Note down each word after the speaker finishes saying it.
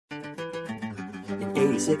in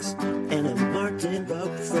 86. Anna Martin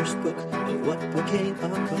wrote the first book of what became a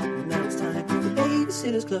book. Now it's time for the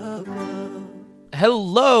Babysitter's Club.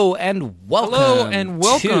 Hello and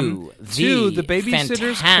welcome to the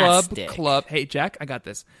Babysitter's fantastic- Club. Hey, Jack, I got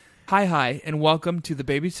this. Hi, and welcome to the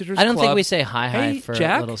Babysitter's Club. I don't think we say hi for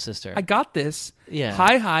Jack, little sister. I got this. Yeah.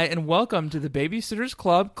 Hi, and welcome to the Babysitter's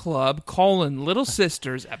Club, Little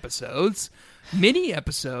Sisters episodes. Mini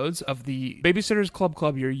episodes of the Babysitter's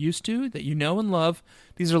Club you're used to, that you know and love.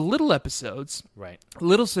 These are little episodes. Right.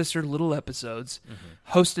 Little sister, little episodes.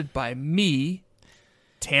 Hosted by me,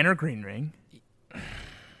 Tanner Greenring.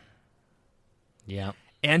 Yeah.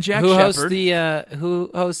 And Jack Who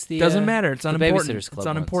Shepard. hosts the Doesn't matter. It's the unimportant. Babysitter's Club It's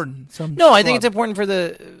unimportant. No, I think it's important for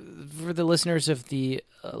the listeners of the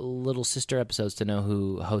Little Sister episodes to know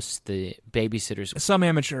who hosts the Babysitters. Some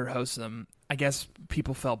amateur hosts them. I guess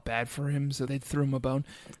people felt bad for him, so they threw him a bone.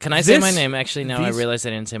 Can I say my name? Actually, now I realize I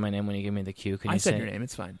didn't say my name when you gave me the cue. I said your name.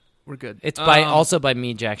 It's fine. We're good. It's also by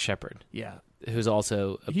me, Jack Shepard. Yeah. Who's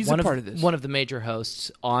also He's one a part of this. One of the major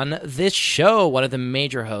hosts on this show, one of the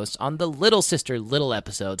major hosts on the Little Sister Little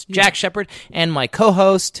episodes. Yeah. Jack Shepard and my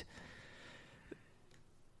co-host.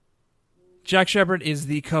 Jack Shepard is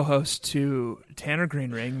the co-host to Tanner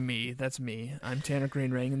Greenring, me. That's me. I'm Tanner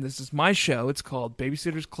Greenring, and this is my show. It's called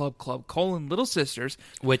Babysitter's Club, Little Sisters.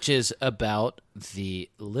 Which is about the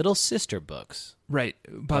Little Sister books. Right.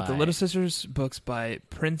 About the Little Sisters books by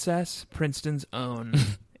Princess, Princeton's own,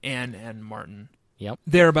 Ann Martin. Yep.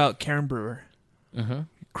 They're about Karen Brewer, Mm-hmm.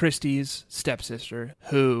 Christie's stepsister,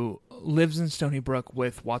 who lives in Stony Brook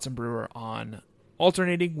with Watson Brewer on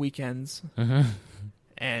alternating weekends Mm-hmm.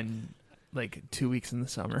 and like 2 weeks in the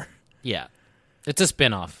summer. Yeah. It's a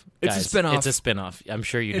spin-off, It's guys. a spin-off. It's a spin-off. I'm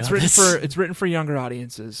sure you know It's written for younger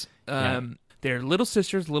audiences. They're Little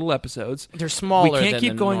Sisters, little episodes. They're smaller. We can't than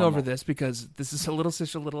keep the going normal. over this because this is a Little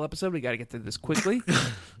Sister, little episode. We got to get through this quickly.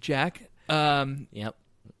 Jack, Yep.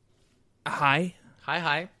 hi.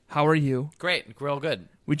 Hi. How are you? Great. Real good.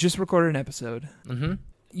 We just recorded an episode. Mm-hmm.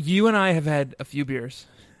 You and I have had a few beers.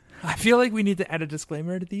 I feel like we need to add a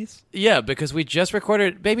disclaimer to these. Yeah, because we just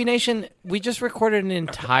recorded Baby Nation. We just recorded an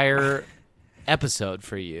entire episode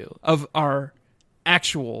for you Of our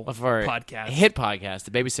actual of our podcast. hit podcast,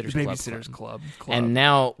 the Babysitter's Club. Babysitter's Club. And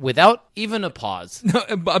now, without even a pause, No,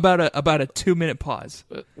 about a 2-minute pause.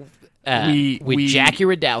 we Jackie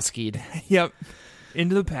Radowski'd Yep.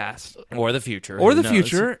 Into the past. or the future, Or who the knows?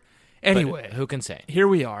 future. But Anyway, who can say? here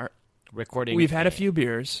we are. Recording. We've had a few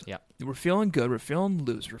beers. Yeah. We're feeling good. We're feeling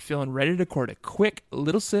loose. We're feeling ready to record a quick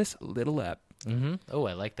Little Sis, Little Ep. Mm-hmm. Oh,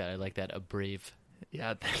 I like that. I like that. A brave.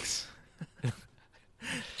 Yeah, thanks.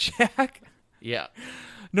 Jack, Yeah.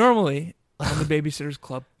 normally on the Babysitter's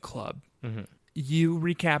Club, Mm-hmm. you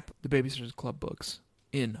recap the Babysitter's Club books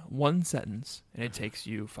in one sentence, and it takes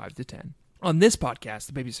you 5 to 10. On this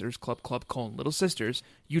podcast, the Babysitter's Club, Little Sisters,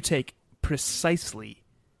 you take precisely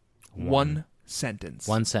one sentence.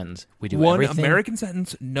 One sentence. We do One everything. American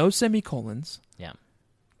sentence, no semicolons, Yeah.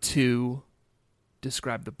 to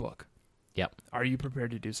describe the book. Yep. Are you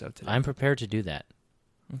prepared to do so today? I'm prepared to do that.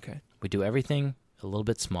 Okay. We do everything a little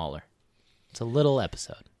bit smaller. It's a little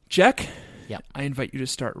episode. Jack, Yep. I invite you to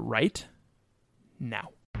start right now.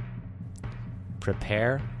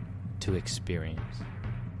 Prepare to experience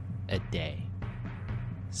a day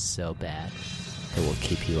so bad it will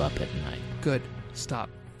keep you up at night. Good. Stop.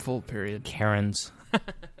 Full period. Karen's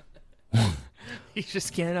You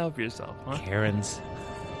just can't help yourself, huh? Karen's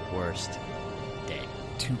worst day.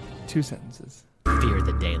 Two sentences. Fear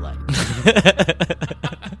the daylight.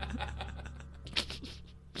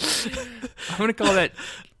 I'm going to call that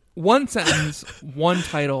one sentence, one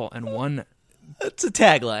title, and one That's a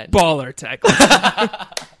tagline. baller tag.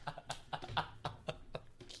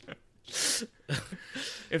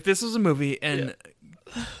 If this was a movie, and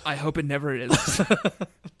I hope it never is,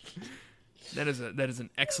 that is an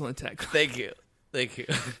excellent tag. Thank you.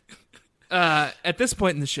 At this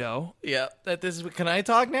point in the show, Yeah. Can I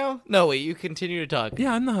talk now? No, wait. You continue to talk.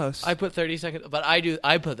 yeah, I'm the host. I put 30 seconds, but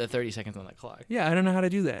I put the 30 seconds on the clock. Yeah, I don't know how to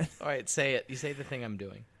do that. All right, say it. You say the thing I'm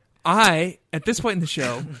doing. At this point in the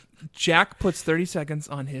show, Jack puts 30 seconds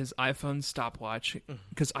on his iPhone stopwatch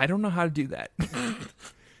because I don't know how to do that.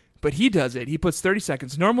 But he does it. He puts 30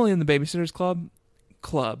 seconds. Normally in the Babysitter's Club,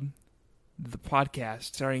 the podcast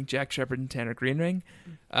starring Jack Shepard and Tanner Greenring,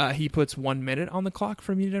 he puts 1 minute on the clock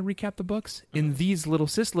for me to recap the books. In these little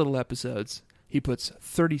episodes, he puts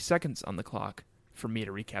 30 seconds on the clock for me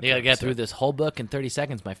to recap. You gotta the get episode. through this whole book in 30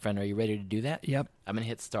 seconds, my friend. Are you ready to do that? Yep. I'm gonna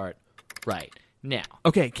hit start right now.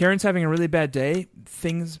 Okay, Karen's having a really bad day.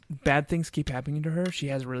 Bad things keep happening to her. She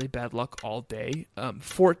has really bad luck all day.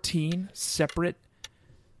 14 separate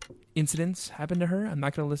incidents happen to her. I'm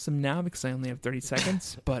not going to list them now because I only have 30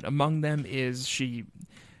 seconds. But among them is she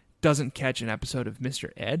doesn't catch an episode of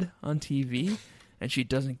Mr. Ed on TV, and she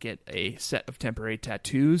doesn't get a set of temporary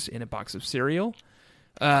tattoos in a box of cereal.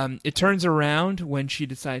 It turns around when she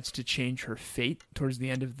decides to change her fate towards the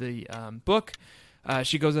end of the book.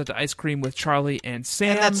 She goes out to ice cream with Charlie and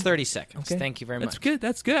Sam. And that's 30 seconds. Okay. Thank you very much.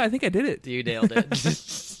 That's good. I think I did it. You nailed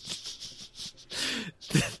it.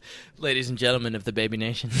 Ladies and gentlemen of the Baby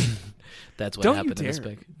Nation, that's what happened in this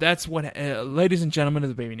book. That's what, ladies and gentlemen of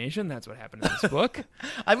the Baby Nation, that's what happened in this book.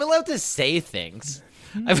 I'm allowed to say things.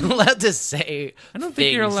 I'm allowed to say I don't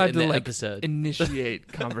think you're allowed to episode.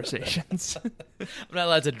 Initiate conversations. I'm not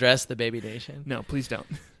allowed to address the Baby Nation. No, please don't.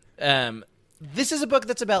 This is a book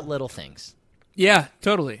that's about little things. Yeah,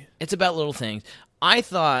 totally. It's about little things. I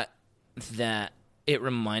thought that it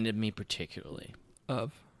reminded me particularly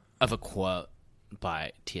Of a quote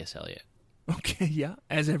by T.S. Eliot. Okay, yeah,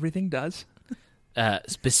 as everything does.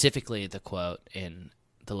 Specifically the quote in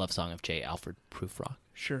The Love Song of J. Alfred Prufrock.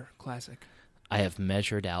 Sure, classic. I have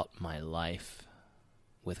measured out my life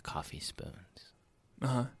with coffee spoons.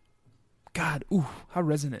 Uh-huh. God, ooh, how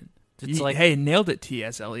resonant. It's like, hey, nailed it,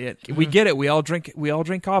 T.S. Eliot. We get it. We all drink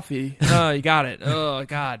coffee. Oh, you got it. Oh,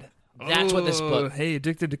 God. That's what this book. Hey,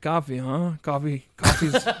 addicted to coffee, huh? Coffee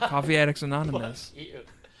Addicts Anonymous.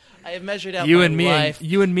 I have measured out You my and me life.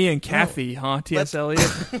 you and me and Kathy, huh? T.S. Eliot.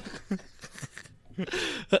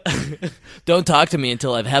 Don't talk to me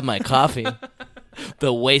until I've had my coffee.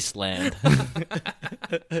 The Wasteland.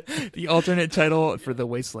 The alternate title for The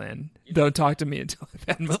Wasteland. Don't talk to me until I've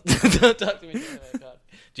had my Don't talk to me until I've had my coffee.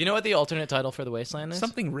 Do you know what the alternate title for The Wasteland is?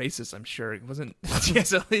 something racist. I'm sure it wasn't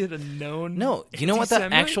T.S. Eliot a known. No. Do you know what the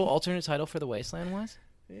anti-Semite? actual alternate title for The Wasteland was?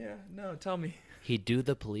 Yeah. No. Tell me. He'd do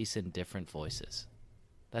the police in different voices.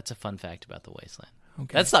 That's a fun fact about The Wasteland.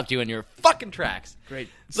 Okay. That stopped you in your fucking tracks. Great.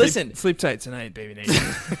 Listen. Sleep tight tonight, baby nation.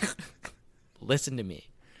 Listen to me.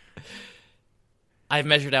 I've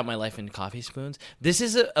measured out my life in coffee spoons. This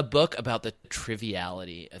is a book about the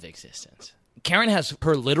triviality of existence. Karen has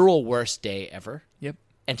her literal worst day ever. Yep.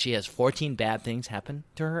 And she has 14 bad things happen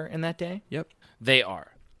to her in that day. Yep. They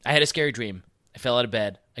are: I had a scary dream. I fell out of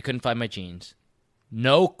bed. I couldn't find my jeans.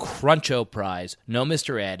 No Cruncho prize. No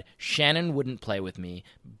Mr. Ed. Shannon wouldn't play with me.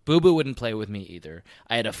 Boo Boo wouldn't play with me either.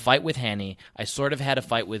 I had a fight with Hanny. I sort of had a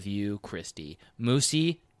fight with you, Christy.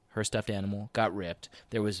 Moosey, her stuffed animal, got ripped.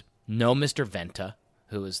 There was no Mr. Venta,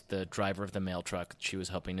 who was the driver of the mail truck she was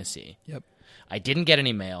hoping to see. Yep. I didn't get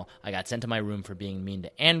any mail. I got sent to my room for being mean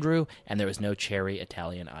to Andrew, and there was no cherry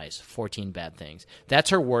Italian ice. 14 bad things. That's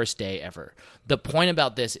her worst day ever. The point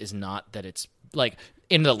about this is not that it's like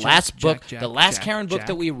in the last book, the last Karen book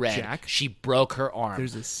that we read, she broke her arm.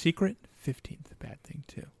 There's a secret 15th bad thing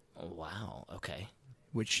too, Oh, wow. Okay.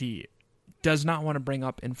 which she does not want to bring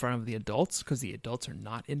up in front of the adults because the adults are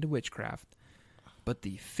not into witchcraft. But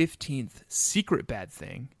the 15th secret bad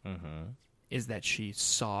thing is that she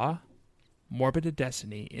saw Morbid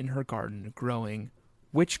Destiny in her garden growing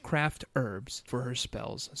witchcraft herbs for her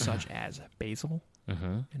spells, such as basil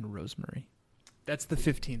and rosemary. That's the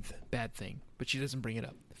 15th bad thing, but she doesn't bring it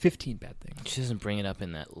up. 15 bad things. She doesn't bring it up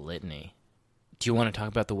in that litany. Do you want to talk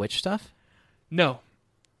about the witch stuff? No.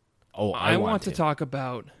 Oh, I want to talk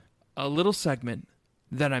about a little segment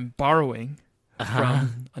that I'm borrowing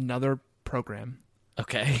from another program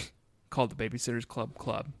Okay. called the Babysitters Club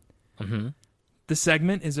Club. Mm-hmm. The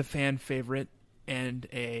segment is a fan favorite and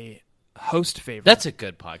a host favorite. That's a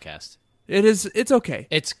good podcast. It is. It's okay.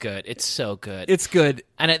 It's good. It's so good. It's good.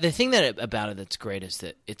 And the thing about it that's great is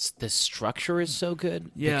that the structure is so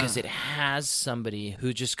good. Yeah. Because it has somebody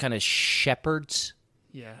who just kind of shepherds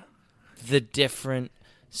Yeah. the different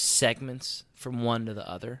segments from one to the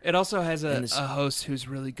other. It also has a host who's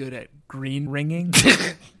really good at green ringing.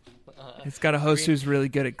 It's got a host who's really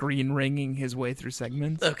good at green ringing his way through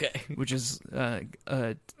segments. Okay. Which is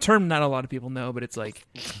a term not a lot of people know, but it's like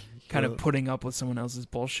kind of putting up with someone else's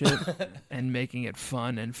bullshit and making it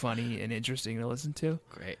fun and funny and interesting to listen to.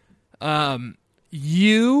 Great.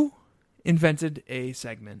 You invented a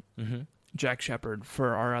segment, Jack Shepard,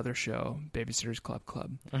 for our other show, Babysitters Club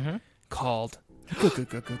Club, called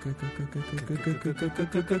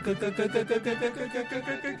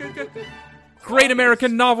Great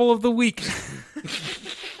American Novel of the Week.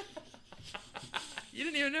 You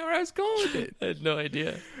didn't even know where I was going with it. I had no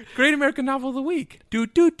idea. Great American Novel of the Week. Do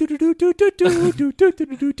do do do do do do do do do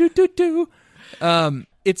do do do do.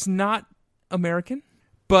 It's not American,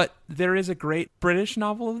 but there is a great British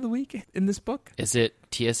novel of the week in this book. Is it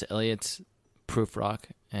T.S. Eliot's Prufrock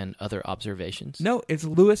and Other Observations? No, it's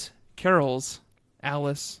Lewis Carroll's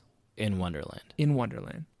Alice in Wonderland. in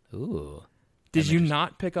Wonderland. Ooh. Did I'm you interested.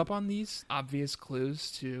 not pick up on these obvious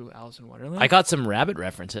clues to Alice in Wonderland? I got some rabbit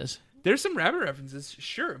references. There's some rabbit references,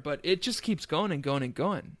 sure, but it just keeps going and going and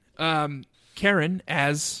going. Karen,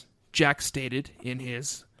 as Jack stated in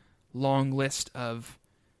his long list of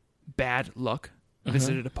bad luck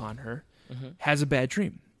visited upon her, has a bad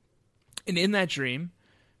dream. And in that dream,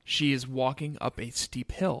 she is walking up a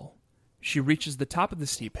steep hill. She reaches the top of the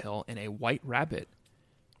steep hill, and a white rabbit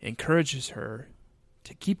encourages her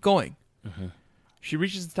to keep going. She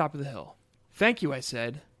reaches the top of the hill. "Thank you," I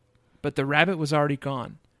said, but the rabbit was already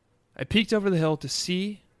gone. I peeked over the hill to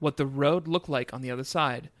see what the road looked like on the other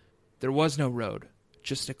side. There was no road,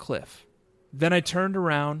 just a cliff. Then I turned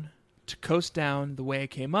around to coast down the way I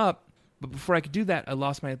came up, but before I could do that, I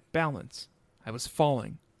lost my balance. I was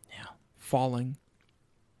falling. Yeah. Falling.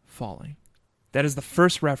 That is the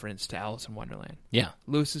first reference to Alice in Wonderland. Yeah.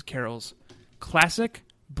 Lewis Carroll's classic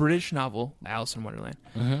British novel, Alice in Wonderland.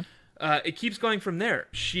 It keeps going from there.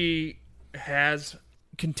 She has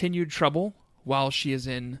continued trouble while she is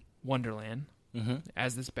in Wonderland,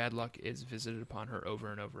 as this bad luck is visited upon her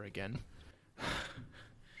over and over again.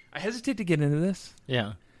 I hesitate to get into this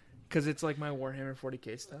Yeah. because it's like my Warhammer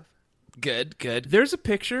 40k stuff. Good. There's a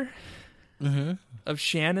picture of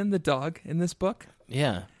Shannon the dog in this book,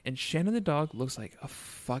 Yeah. and Shannon the dog looks like a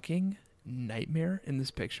fucking nightmare in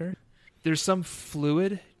this picture. There's some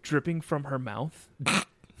fluid dripping from her mouth,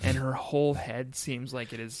 and her whole head seems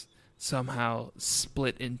like it is somehow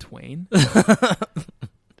split in twain.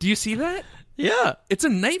 Do you see that? Yeah. It's a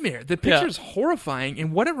nightmare. The picture is horrifying,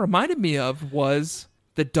 and what it reminded me of was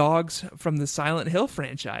the dogs from the Silent Hill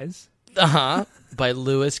franchise. By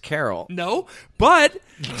Lewis Carroll. No, but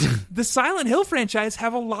the Silent Hill franchise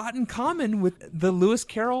have a lot in common with the Lewis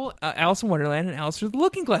Carroll, Alice in Wonderland, and Alice Through the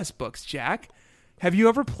Looking Glass books, Jack. Have you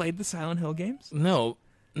ever played the Silent Hill games? No,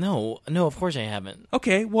 of course I haven't.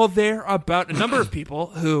 Okay, well, they're about a number of people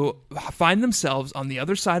who find themselves on the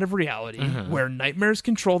other side of reality where nightmares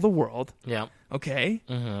control the world, Yeah. okay?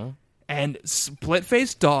 And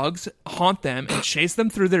split-faced dogs haunt them and chase them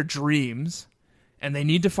through their dreams, and they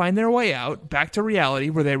need to find their way out back to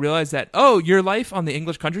reality where they realize that, oh, your life on the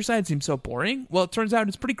English countryside seems so boring. Well, it turns out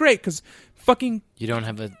it's pretty great because fucking You don't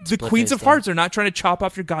have a the Queens of Hearts are not trying to chop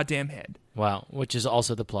off your goddamn head. Wow, which is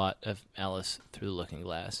also the plot of Alice Through the Looking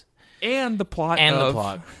Glass. And the plot And of... the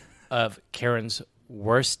plot of Karen's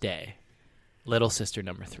Worst Day, Little Sister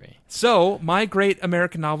number 3. So, my great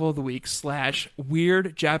American novel of the week /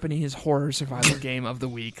 weird Japanese horror survival game of the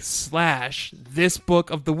week / this book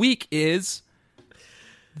of the week is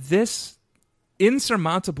this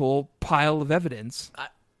insurmountable pile of evidence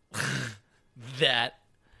That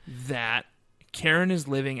that Karen is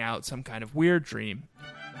living out some kind of weird dream.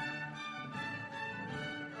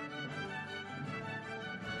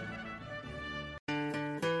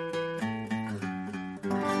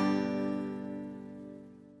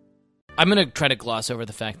 I'm going to try to gloss over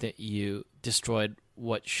the fact that you destroyed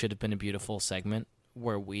what should have been a beautiful segment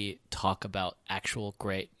where we talk about actual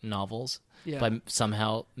great novels by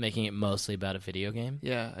somehow making it mostly about a video game.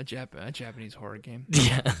 Yeah, a Japanese horror game.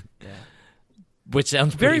 Yeah. Yeah. Which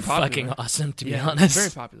sounds Very pretty popular. fucking awesome, to be Yeah, honest. very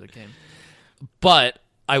popular game. But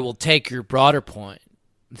I will take your broader point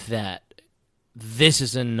that this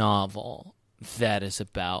is a novel that is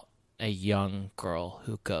about a young girl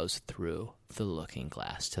who goes through the looking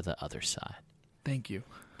glass to the other side. Thank you.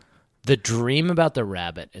 The dream about the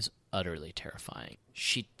rabbit is utterly terrifying.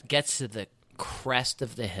 She gets to the crest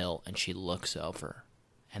of the hill and she looks over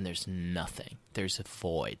and there's nothing. There's a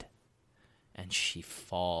void. And she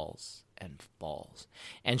falls and falls.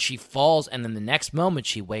 And she falls and then the next moment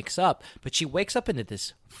she wakes up. But she wakes up into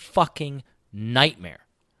this fucking nightmare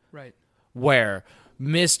Right. where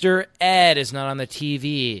Mr. Ed is not on the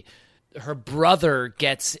TV. Her brother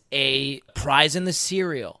gets a prize in the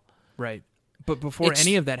cereal. Right. But before It's-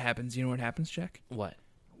 any of that happens, you know what happens, Jack? What?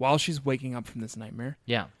 While she's waking up from this nightmare,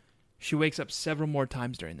 Yeah. she wakes up several more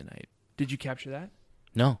times during the night. Did you capture that?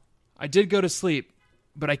 No. I did go to sleep,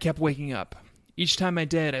 but I kept waking up. Each time I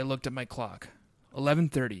did, I looked at my clock.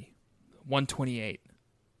 11:30, 1:28,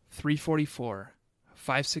 3:44,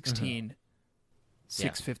 5:16,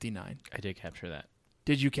 6:59. I did capture that.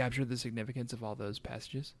 Did you capture the significance of all those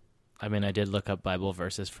passages? I mean, I did look up Bible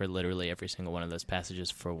verses for literally every single one of those passages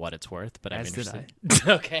for what it's worth, but I'm As did interested.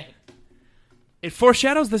 Okay. It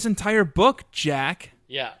foreshadows this entire book, Jack.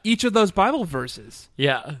 Yeah. Each of those Bible verses.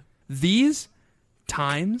 Yeah. These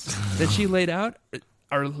times that she laid out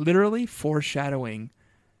are literally foreshadowing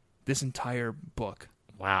this entire book.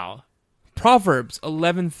 Wow. Proverbs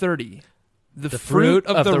 11:30. The fruit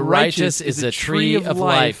of the righteous is a tree of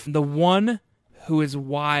life. The one who is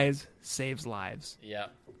wise saves lives. Yeah.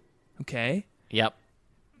 Okay? Yep.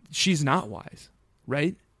 She's not wise,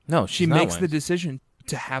 right? No, She makes the decision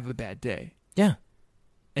to have a bad day. Yeah.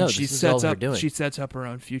 And No, she this is all sets her up doing. she sets up her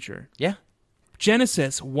own future. Yeah.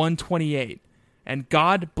 Genesis 1:28. And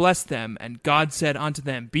God blessed them, and God said unto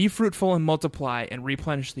them, Be fruitful and multiply, and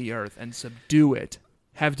replenish the earth, and subdue it.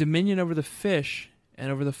 Have dominion over the fish,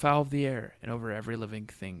 and over the fowl of the air, and over every living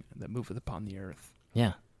thing that moveth upon the earth.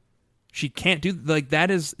 Yeah. She can't do that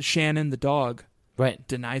is Shannon the dog Right.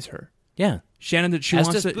 denies her. Yeah. Shannon that she As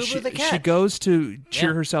wants does to Boo Boo the cat. she goes to cheer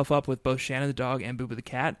Yeah. herself up with both Shannon the dog and Boo Boo the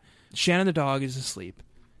cat. Shannon the dog is asleep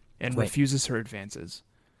and Right. refuses her advances.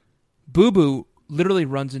 Boo Boo literally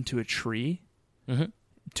runs into a tree Mm-hmm.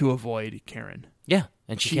 to avoid Karen. Yeah.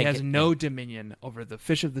 And She can't has get- no dominion over the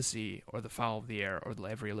fish of the sea or the fowl of the air or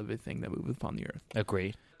every living thing that moveth upon the earth.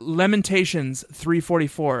 Agreed. Lamentations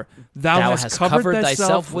 3:44. Thou hast covered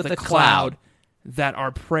thyself with a cloud that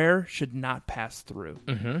our prayer should not pass through.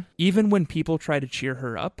 Mm-hmm. Even when people try to cheer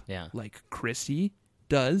her up, Yeah. like Chrissy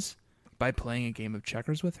does by playing a game of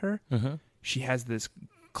checkers with her, Mm-hmm. she has this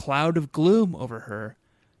cloud of gloom over her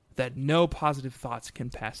that no positive thoughts can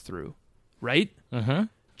pass through. Right? Mm-hmm.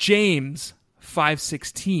 James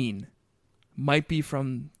 5:16 might be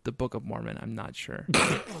from the Book of Mormon. I'm not sure.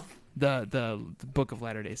 the Book of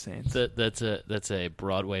Latter-day Saints. That's a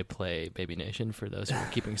Broadway play, Baby Nation, for those who are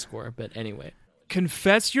keeping score. But anyway.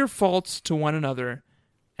 Confess your faults to one another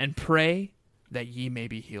and pray that ye may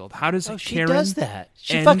be healed. How does She Karen does that.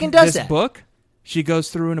 She end fucking does this that. book? She goes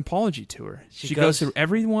through an apology to her. She She goes- goes through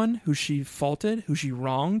everyone who she faulted, who she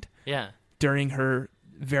wronged Yeah. during her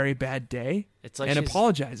very bad day, It's like and she's-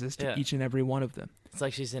 apologizes to yeah. each and every one of them. It's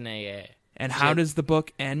like she's in AA. And She- how does the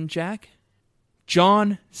book end, Jack?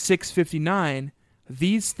 John 6:59.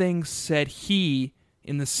 These things said he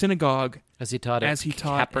in the synagogue As he taught at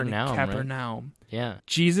Capernaum, in right? Capernaum. Yeah.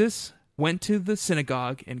 Jesus went to the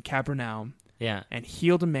synagogue in Capernaum Yeah. and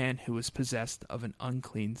healed a man who was possessed of an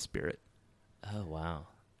unclean spirit. Oh, wow.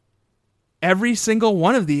 Every single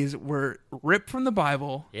one of these were ripped from the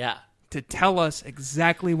Bible Yeah. to tell us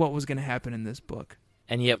exactly what was going to happen in this book,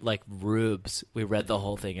 And yet, like rubes, we read the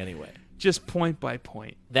whole thing anyway. just point by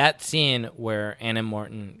point. That scene where Anna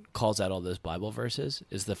Morton calls out all those Bible verses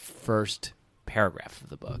is the first paragraph of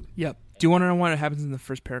the book. Yep. Do you want to know what happens in the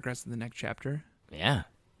first paragraphs of the next chapter? Yeah.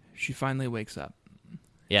 She finally wakes up.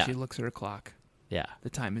 Yeah. She looks at her clock. Yeah. The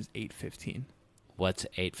time is 8:15. What's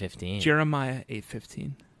 8:15? Jeremiah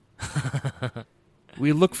 8:15.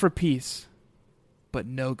 We look for peace, but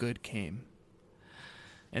no good came.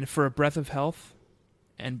 And for a breath of health,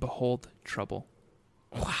 and behold, trouble.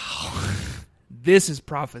 Wow. This is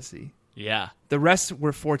prophecy. Yeah. The rest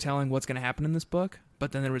were foretelling what's going to happen in this book,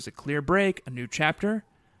 but then there was a clear break, a new chapter,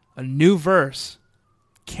 a new verse.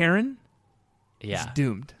 Karen is Yeah.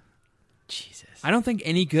 doomed. Jesus. I don't think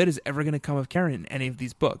any good is ever going to come of Karen in any of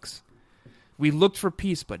these books. We looked for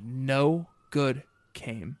peace, but no good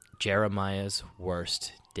came. Jeremiah's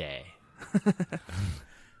worst day.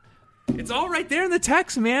 It's all right there in the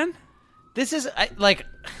text, man. This is like,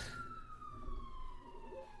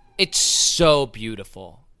 it's so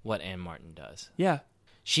beautiful what Anne Martin does. Yeah.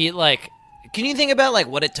 She can you think about like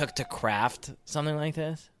what it took to craft something like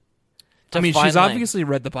this? To I mean, find, she's like- obviously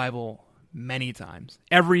read the Bible many times.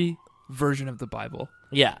 Every version of the Bible.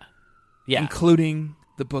 yeah, yeah, Including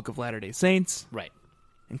the Book of Latter-day Saints, right,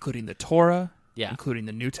 including the Torah, yeah, including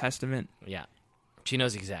the New Testament, yeah. She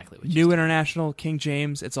knows exactly what she's New doing. International, King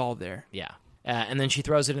James, it's all there. Yeah, and then she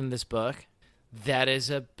throws it in this book that is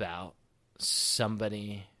about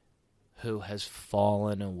somebody who has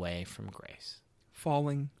fallen away from grace,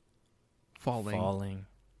 Falling.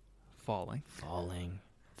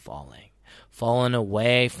 fallen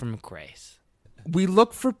away from grace. We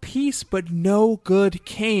looked for peace, but no good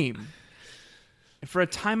came. And for a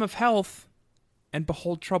time of health, and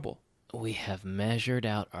behold trouble. We have measured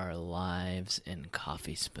out our lives in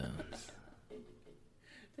coffee spoons.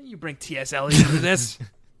 Then you bring T.S. Eliot into this.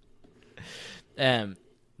 The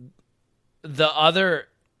other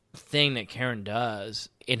thing that Karen does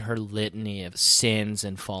in her litany of sins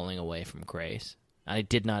and falling away from grace, I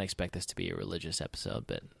did not expect this to be a religious episode,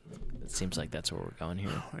 but it seems like that's where we're going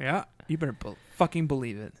here, Yeah, you better fucking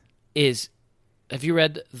believe it. is, have you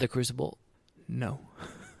read The Crucible? No.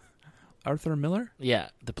 Arthur Miller? Yeah,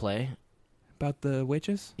 the play. About the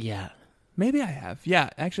witches? Yeah. Maybe I have. Yeah,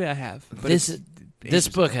 actually I have. But This it's This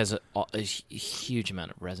ages book ago. has a huge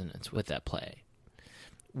amount of resonance with that play,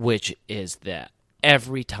 which is that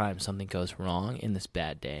every time something goes wrong in this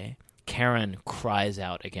bad day, Karen cries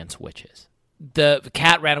out against witches. The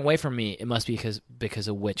cat ran away from me. It must be because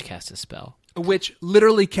a witch cast a spell. A witch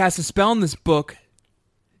literally casts a spell in this book,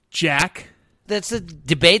 Jack. that's a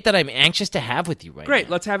debate that I'm anxious to have with you right Great,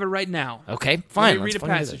 now. let's have it right now. Okay, fine. Let me read a let's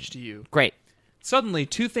fucking do passage that. to you. Great. Suddenly,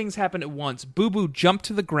 two things happened at once. Boo Boo jumped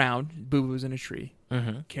to the ground. Boo Boo was in a tree.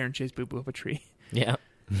 Mm-hmm. Karen chased Boo Boo up a tree. Yeah.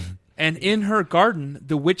 And in her garden,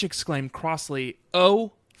 the witch exclaimed crossly,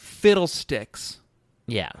 "Oh, fiddlesticks."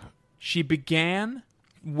 Yeah. She began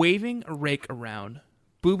waving a rake around.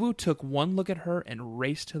 Boo Boo took one look at her and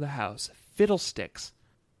raced to the house. Fiddlesticks.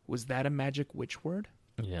 Was that a magic witch word?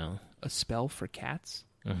 Yeah. A spell for cats?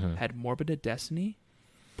 Mm-hmm. Had Morbid Destiny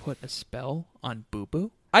put a spell on Boo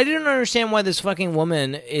Boo? I didn't understand why this fucking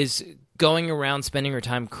woman is going around spending her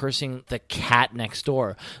time cursing the cat next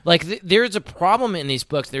door. Like, there's a problem in these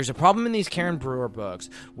books. There's a problem in these Karen Brewer books,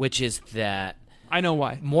 which is that I know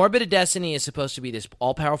why. Morbid Destiny is supposed to be this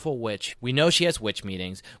all-powerful witch. We know she has witch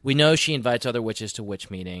meetings. We know she invites other witches to witch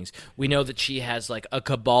meetings. We know that she has, like, a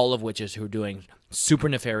cabal of witches who are doing super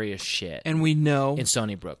nefarious shit And we know in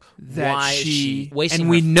Stony Brook. that Why is she wasting and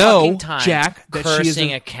we her know, fucking time Jack, that she is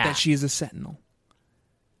cursing a cat? that she is a sentinel.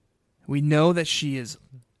 We know that she is.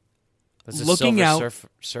 That's a looking Silver out-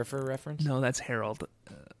 Surfer reference? No, that's Harold.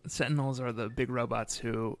 Sentinels are the big robots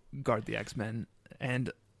who guard the X-Men,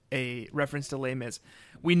 and a reference to Les Mis.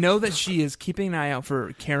 We know that she is keeping an eye out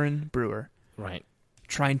for Karen Brewer, Right.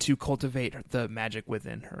 trying to cultivate the magic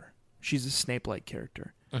within her. She's a Snape-like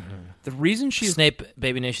character. Mm-hmm. The reason she's Snape,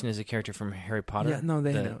 Baby Nation, is a character from Harry Potter. yeah, no,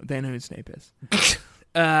 they know who Snape is.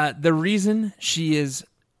 The reason she is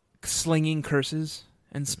slinging curses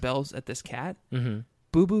and spells at this cat, Mm-hmm.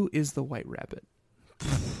 Boo Boo is the White Rabbit.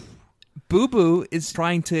 Boo Boo is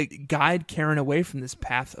trying to guide Karen away from this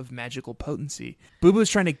path of magical potency. Boo Boo is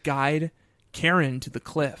trying to guide Karen to the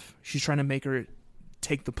cliff. She's trying to make her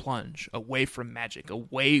take the plunge away from magic,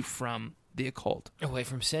 away from the occult, Away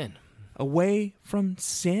from sin. away from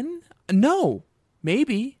sin. No,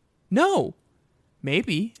 maybe. No,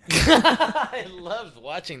 maybe. I loved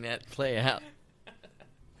watching that play out.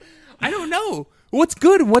 I don't know what's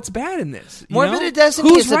good and what's bad in this. You Morbid know? Destiny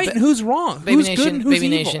Who's is a right ba- and who's wrong? Baby Who's Nation, good and who's Baby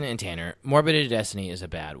evil? Nation, and Tanner. Morbid Destiny is a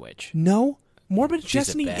bad witch. No, Morbid She's a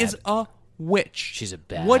Destiny bad- is a witch. She's a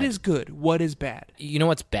bad. What is good? What is bad? You know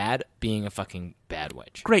what's bad? Being a fucking bad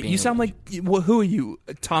witch. Great. Being You a sound witch. like who are you?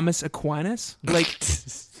 Thomas Aquinas? Like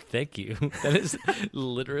Thank you. That is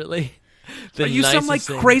literally. The you sound like nicest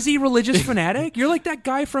thing. crazy religious fanatic. You're like that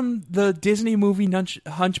guy from the Disney movie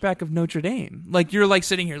Hunchback of Notre Dame. Like you're like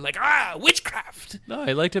sitting here like witchcraft. No,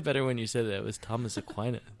 I liked it better when you said that it was Thomas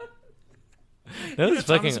Aquinas. That was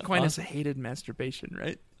fucking Thomas Aquinas awesome. hated masturbation,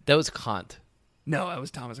 right? That was Kant. No, that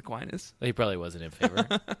was Thomas Aquinas. He probably wasn't in favor.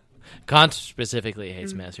 Kant specifically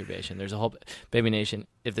hates masturbation. There's a whole Baby Nation.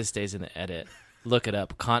 If this stays in the edit, look it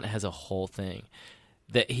up. Kant has a whole thing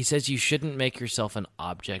that he says you shouldn't make yourself an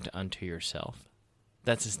object unto yourself.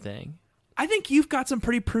 That's his thing. I think you've got some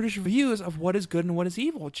pretty prudish views of what is good and what is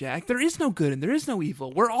evil, Jack. There is no good and there is no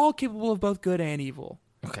evil. We're all capable of both good and evil,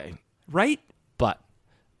 Okay, right? but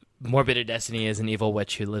Morbid Destiny is an evil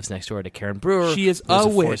witch who lives next door to Karen Brewer. She is who's a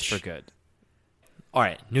force witch. for good. All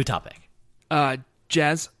right, new topic.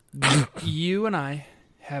 Jazz, you and I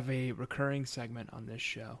have a recurring segment on this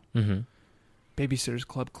show. Mm-hmm. Babysitters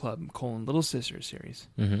Club Little Sisters series.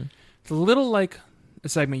 Mm-hmm. It's a little like a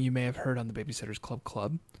segment you may have heard on the Babysitters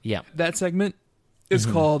Club. Yeah. That segment is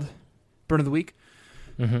called Burn of the Week.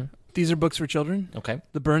 Mm-hmm. These are books for children. Okay.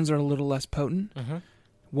 The burns are a little less potent. Mm-hmm.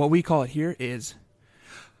 What we call it here is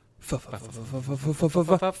first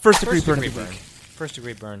degree burn of the week. First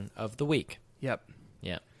degree burn of the week. Yep.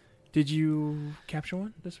 Yeah. Did you capture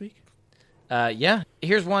one this week? Yeah.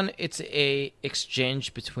 Here's one. It's a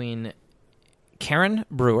exchange between Karen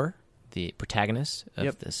Brewer, the protagonist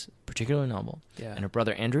of this particular novel, Yeah. and her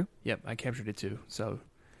brother Andrew. Yep, I captured it too. So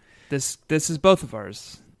this is both of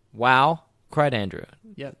ours. Wow, cried Andrew.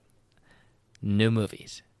 Yep. New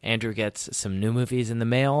movies. Andrew gets some new movies in the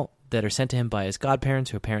mail that are sent to him by his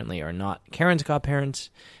godparents, who apparently are not Karen's godparents.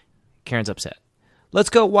 Karen's upset. "Let's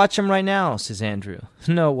go watch them right now," says Andrew.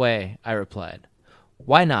 "No way," I replied.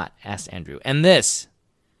 "Why not?" asked Andrew. And this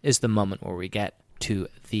is the moment where we get to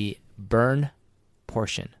the burn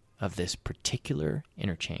portion of this particular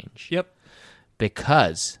interchange. Yep.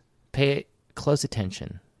 Because, pay close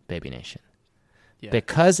attention, Baby Nation. Yeah.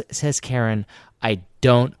 Because, says Karen, "I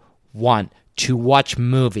don't want to watch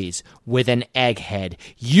movies with an egghead.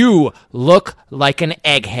 You look like an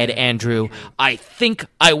egghead, Andrew. I think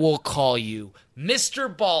I will call you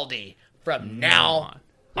Mr. Baldy from now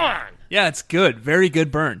on." Yeah, it's good. Very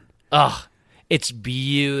good burn. Ugh, it's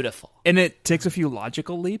beautiful. And it takes a few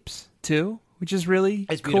logical leaps too, which is really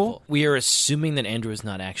It's cool. beautiful. We are assuming that Andrew is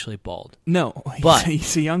not actually bald. No, But-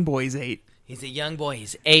 he's a young boy. He's 8. He's a young boy.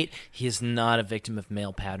 He's 8. He is not a victim of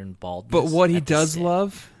male pattern baldness. But what he at this does stage.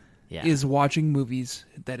 love Yeah. is watching movies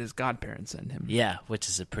that his godparents send him. Yeah, which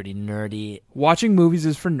is a pretty nerdy. Watching movies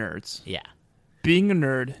is for nerds. Yeah. Being a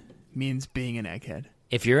nerd means being an egghead.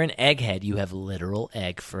 If you're an egghead, you have literal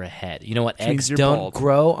egg for a head. You know what Which means eggs you're don't bald.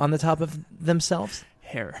 grow on the top of themselves?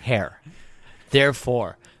 Hair. Hair.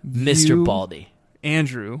 Therefore, Mr. You- Baldy.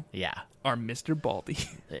 Andrew Yeah. are Mr. Baldy.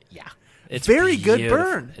 Yeah. It's Very good beautiful.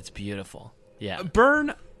 burn. It's beautiful. Yeah.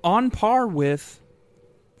 Burn on par with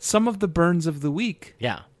some of the burns of the week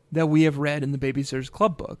Yeah. that we have read in the Babysitter's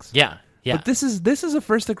Club books. Yeah. Yeah. But this is a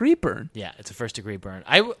first degree burn. Yeah, it's a first degree burn.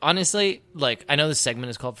 Honestly, I know this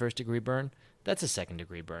segment is called first degree burn. That's a second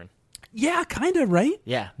degree burn. Yeah, kind of, right?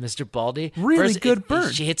 Yeah, Mr. Baldy. Really good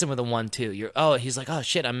burn. She hits him with a 1-2. He's like, oh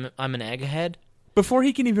shit, I'm an egghead. Before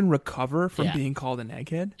he can even recover from Yeah. being called an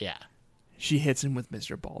egghead, Yeah, she hits him with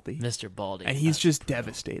Mr. Baldy. Mr. Baldy. And he's just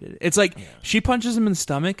devastated. It's like she punches him in the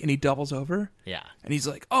stomach and he doubles over. yeah, And he's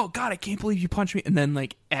like, "Oh God, I can't believe you punched me!" And then,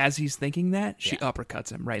 as he's thinking that, she Yeah.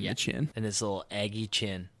 uppercuts him right in yeah. the chin. And this little eggy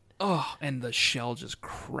chin. Oh, and the shell just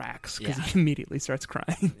cracks because Yeah. he immediately starts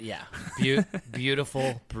crying. Yeah,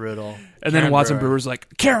 beautiful, brutal. And then Karen Watson Brewer. Brewer's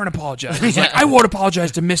like, "Karen apologized." He's like, "I won't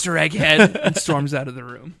apologize to Mr. Egghead," and storms out of the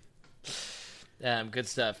room. Good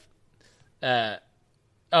stuff.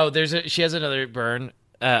 She has another burn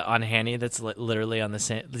on Hanny that's literally on the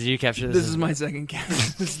same. Did you capture this? This is my second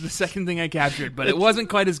this is the second thing I captured, but it wasn't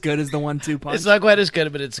quite as good as the 1-2 punch. It's not quite as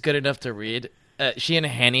good, but it's good enough to read. She and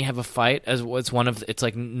Hanny have a fight as it's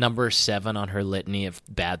like number 7 on her litany of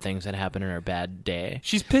bad things that happen in her bad day.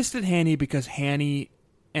 She's pissed at Hanny because Hanny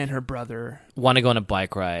and her brother Want to go on a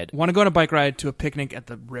bike ride. want to go on a bike ride to a picnic at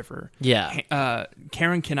the river. Yeah.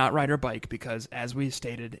 Karen cannot ride her bike because, as we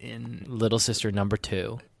stated in, Little sister number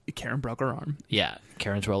 2. Karen broke her arm. Yeah.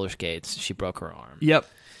 Karen's roller skates. She broke her arm. Yep.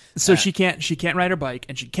 So she can't ride her bike,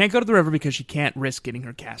 and she can't go to the river because she can't risk getting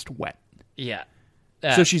her cast wet. Yeah.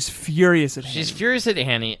 So she's furious at She's Hanny. furious at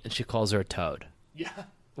Hanny, and she calls her a toad. Yeah.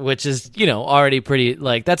 Which is, already pretty,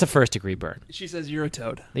 that's a first degree burn. She says, "You're a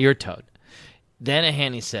toad." You're a toad. Then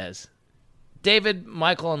Hanny says, David,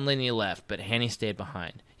 Michael, and Linny left, but Hanny stayed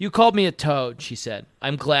behind. You called me a toad, she said.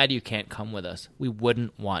 I'm glad you can't come with us. We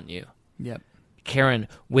wouldn't want you. Yep. Karen,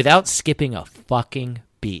 without skipping a fucking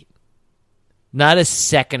beat, not a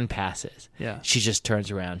second passes. Yeah. She just turns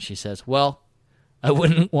around. She says, well, I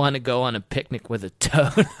wouldn't want to go on a picnic with a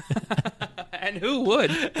toad. And who would?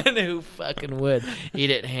 And who fucking would? Eat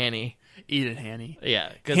it, Hanny. Eat it, Hanny.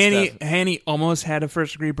 Yeah, good stuff. Hanny almost had a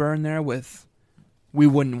first degree burn there with, "We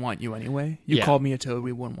wouldn't want you anyway. You Yeah. called me a toad.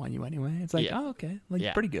 We wouldn't want you anyway." It's like, Yeah. oh, okay,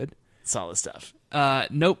 Yeah. pretty good. Solid stuff.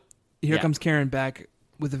 Nope. Here Yeah. comes Karen back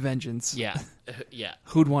with a vengeance. Yeah. Yeah.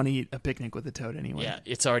 Who'd want to eat a picnic with a toad anyway? Yeah.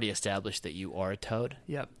 It's already established that you are a toad.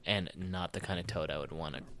 Yep. And not the kind of toad I would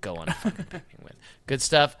want to go on a fucking picnic with. Good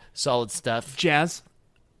stuff. Solid stuff. Jazz,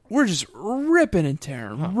 we're just ripping and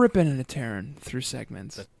tearing through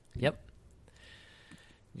segments. Yep.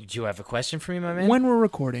 Do you have a question for me, my man? When we're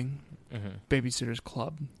recording Mm-hmm. Babysitter's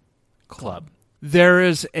Club, Club. there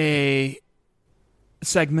is a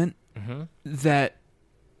segment Mm-hmm. that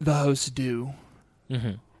the hosts do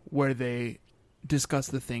Mm-hmm. where they discuss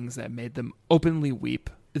the things that made them openly weep.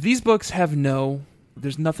 These books have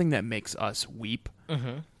there's nothing that makes us weep.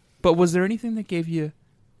 Mm-hmm. But was there anything that gave you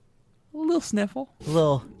a little sniffle? A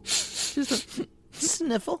little Just a,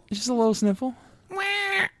 sniffle. just a little sniffle?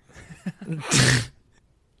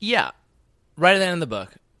 Yeah. Right at the end of the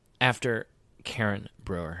book, after Karen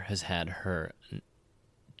Brewer has had her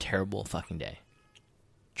terrible fucking day,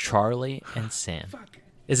 Charlie and Sam.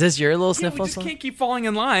 Is this your little Yeah, sniffle? we just song? can't keep falling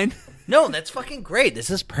in line. No, that's fucking great. This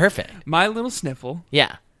is perfect. My little sniffle,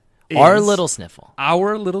 Yeah. Our Is- little sniffle.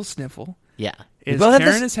 our little sniffle, Yeah. We is both have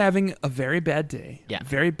Karen this- is having a very bad day. Yeah.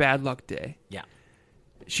 Very bad luck day. Yeah.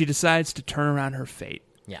 She decides to turn around her fate.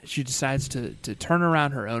 Yeah. She decides to turn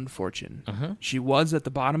around her own fortune. Mhm. She was at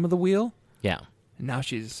the bottom of the wheel, Yeah. and now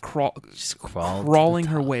she's She's crawled to crawling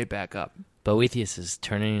the her top. way back up. Boethius is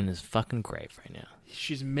turning in his fucking grave right now.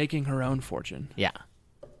 She's making her own fortune. Yeah.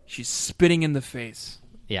 She's spitting in the face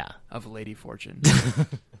Yeah. of Lady Fortune.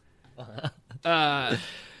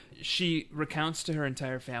 She recounts to her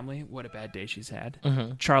entire family what a bad day she's had.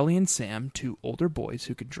 Mm-hmm. Charlie and Sam, 2 older boys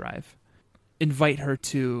who could drive, invite her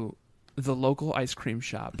to the local ice cream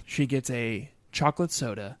shop. She gets a chocolate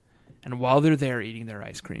soda, and while they're there eating their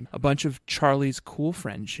ice cream, a bunch of Charlie's cool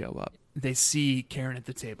friends show up. They see Karen at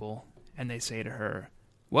the table, and they say to her,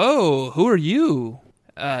 "Whoa, who are you?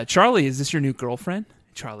 Charlie, is this your new girlfriend?"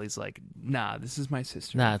 Charlie's like, "Nah, this is my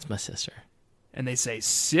sister." Nah, it's my sister. And they say,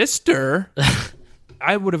 "Sister?"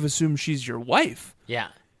 I would have assumed she's your wife. Yeah.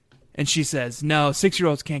 And she says, no,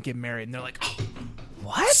 6-year-olds can't get married. And they're like, oh,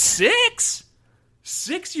 What? 6?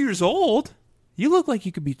 6 years old? You look like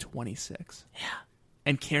you could be 26. Yeah.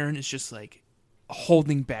 And Karen is just like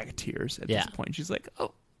holding back tears at Yeah. this point. She's like,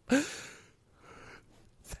 oh,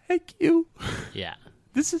 thank you. Yeah.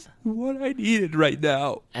 This is what I needed right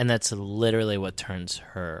now. And that's literally what turns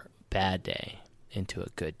her bad day into a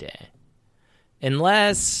good day.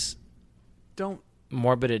 Unless Don't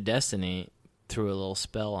Morbid of Destiny threw a little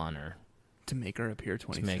spell on her to make her appear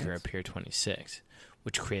 26. to make her appear 26,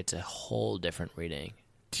 which creates a whole different reading.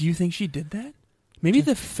 Do you think she did that? Maybe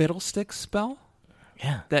the fiddlestick spell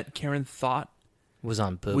Yeah. that Karen thought Was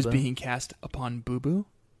on Boo was Boo. being cast upon Boo Boo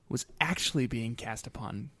was actually being cast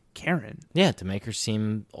upon Karen. Yeah, to make her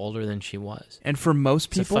seem older than she was. And for most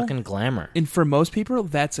It's people, a fucking glamour. and for most people,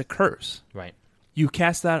 that's a curse. Right. You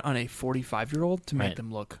cast that on a 45-year-old to make Right.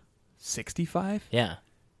 them look 65, Yeah.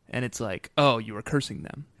 and it's like, oh, you were cursing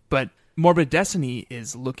them. But Morbid Destiny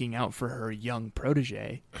is looking out for her young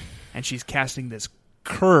protege, and she's casting this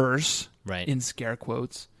curse, Right. in scare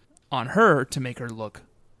quotes, on her to make her look,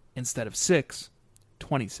 instead of 6,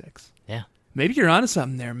 26. Yeah. Maybe you're onto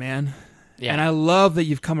something there, man. Yeah. And I love that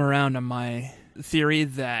you've come around on my theory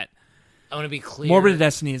that I want to be clear. Morbid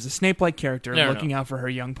Destiny is a Snape-like character No, no, looking out for her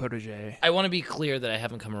young protege. I want to be clear that I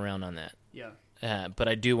haven't come around on that. Yeah. But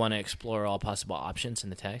I do want to explore all possible options in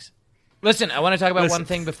the text. Listen, I want to talk about one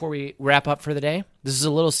thing before we wrap up for the day. This is a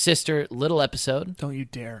little episode. Don't you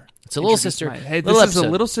dare. It's a little introduce Sister. Hey, this little is a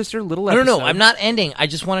episode. Little Sister, little No, episode. no, I'm not ending. I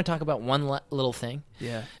just want to talk about one little thing.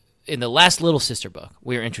 Yeah. In the last Little Sister book,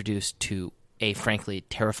 we are introduced to a frankly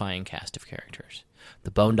terrifying cast of characters.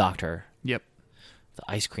 The Bone Doctor, Yep. the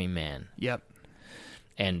Ice Cream Man, Yep.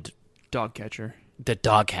 and Dog catcher. the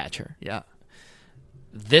Dog Catcher. Yeah.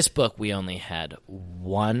 This book, we only had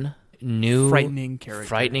one new Frightening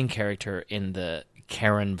character. in the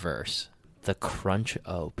Karen verse, the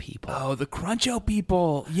Crunch-O people. Oh, the Crunch-O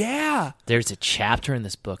people. Yeah. There's a chapter in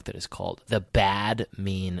this book that is called The Bad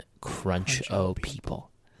Mean Crunch-O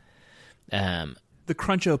people. The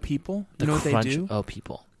Crunch-O people. You know what they do? Crunch-O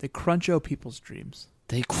people. They Crunch-O people's dreams.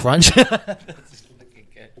 They crunch.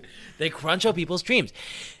 They Crunch-O people's dreams.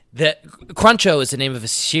 The Crunch-O is the name of a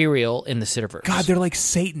cereal in the Sitterverse. God, they're like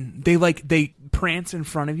Satan. They prance in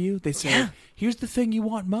front of you. They say, Yeah. here's the thing you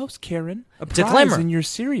want most, Karen. A It's a prize glamour. in your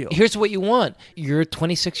cereal. Here's what you want. You're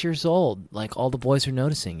 26 years old. Like, all the boys are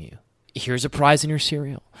noticing you. Here's a prize in your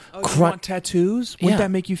cereal. Oh, you want tattoos? Wouldn't Yeah.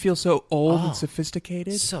 that make you feel so old Oh. and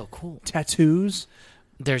sophisticated? So cool. Tattoos?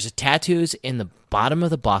 There's a tattoos in the bottom of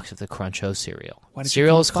the box of the Crunch-O cereal. Why didn't you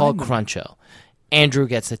Cereal come is called find them? Crunch-O. Andrew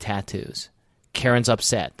gets the tattoos. Karen's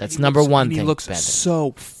upset. That's He number looks- one and thing. He looks bad thing.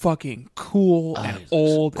 so fucking cool Oh, he and looks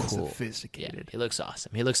old cool. and Yeah, sophisticated. he looks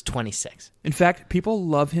awesome. He looks 26. In fact, people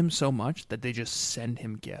love him so much that they just send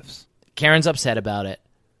him gifts. Karen's upset about it.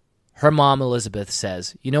 Her mom, Elizabeth,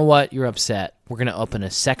 says, you know what? You're upset. We're going to open a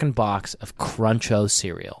second box of Crunch-O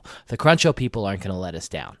cereal. The Crunch-O people aren't going to let us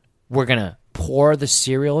down. We're going to pour the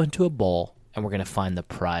cereal into a bowl, and we're going to find the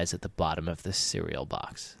prize at the bottom of this cereal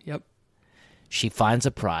box. Yep. She finds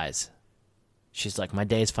a prize. She's like, my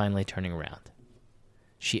day's finally turning around.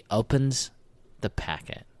 She opens the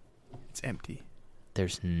packet. It's empty.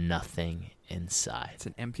 There's nothing inside. It's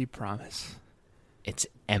an empty promise. It's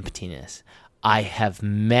emptiness. I have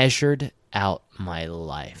measured out my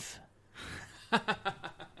life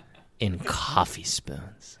in coffee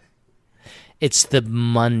spoons. It's the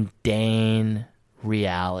mundane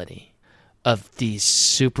reality of these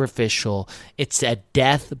superficial. It's a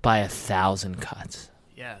death by 1,000 cuts.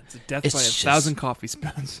 Yeah, it's a death It's by just- 1,000 coffee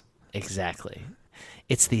spoons. Exactly.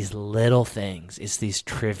 It's these little things. It's these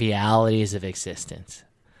trivialities of existence.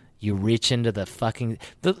 You reach into the fucking...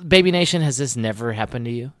 The Baby Nation, has this never happened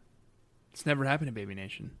to you? It's never happened to Baby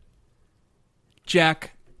Nation.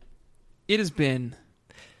 Jack, it has been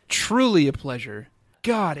truly a pleasure.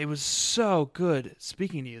 God, it was so good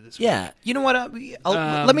speaking to you this week. Yeah. You know what?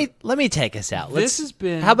 Let me take us out. This has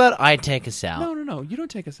been... How about I take us out? No. You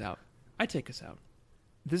don't take us out. I take us out.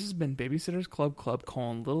 This has been Babysitter's Club,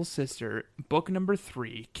 Little Sister, book number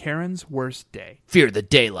 3, Karen's Worst Day. Fear the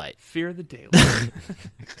daylight. Fear the Daylight.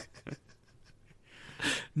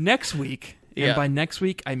 Next week, Yeah. and by next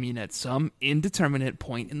week, I mean at some indeterminate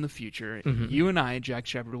point in the future, you and I, Jack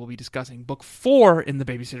Shepard, will be discussing book 4 in the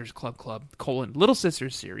Babysitter's Club, Little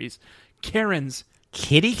Sisters series, Karen's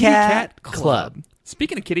Kitty Kitty Cat Club.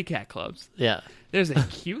 Speaking of kitty cat clubs, Yeah. there's a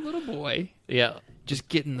cute little boy Yeah. just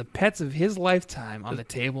getting the pets of his lifetime on the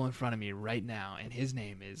table in front of me right now, and his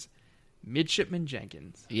name is Midshipman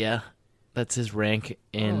Jenkins. Yeah. That's his rank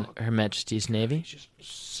in Her Majesty's Navy. He's just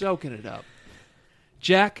soaking it up.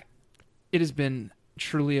 Jack, it has been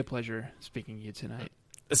truly a pleasure speaking to you tonight.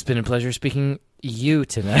 It's been a pleasure speaking you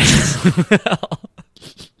tonight.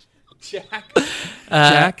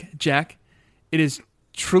 Jack, it has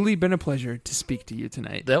truly been a pleasure to speak to you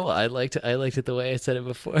tonight. No, I liked it the way I said it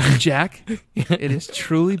before. Jack, it has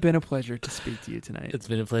truly been a pleasure to speak to you tonight. It's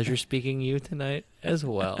been a pleasure speaking you tonight as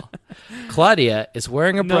well. Claudia is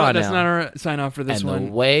wearing a bra No, that's now. not our sign-off for this and one.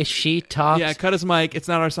 the way she talks. Yeah, cut his mic. It's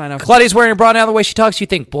not our sign-off. Claudia's wearing a bra now. The way she talks, you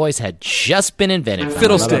think boys had just been invented.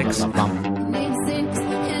 Fiddlesticks.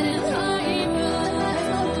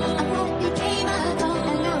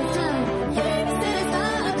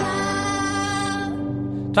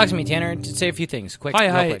 Talk to me, Tanner. To say a few things. Quick. Hi,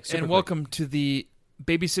 real hi, quick, super and quick. welcome to the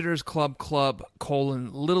Babysitters Club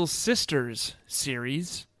Little Sisters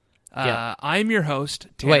series. Yeah. I'm your host,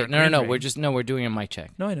 Tanner Wait, no. Greenring. We're doing a mic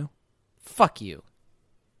check. No, I know. Fuck you.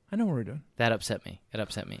 I know what we're doing. That upset me. It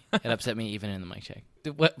upset me even in the mic check.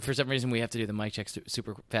 For some reason, we have to do the mic check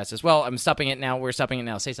super fast as well. I'm stopping it now. We're stopping it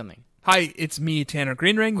now. Say something. Hi, it's me, Tanner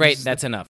Greenring. Great. This is That's enough.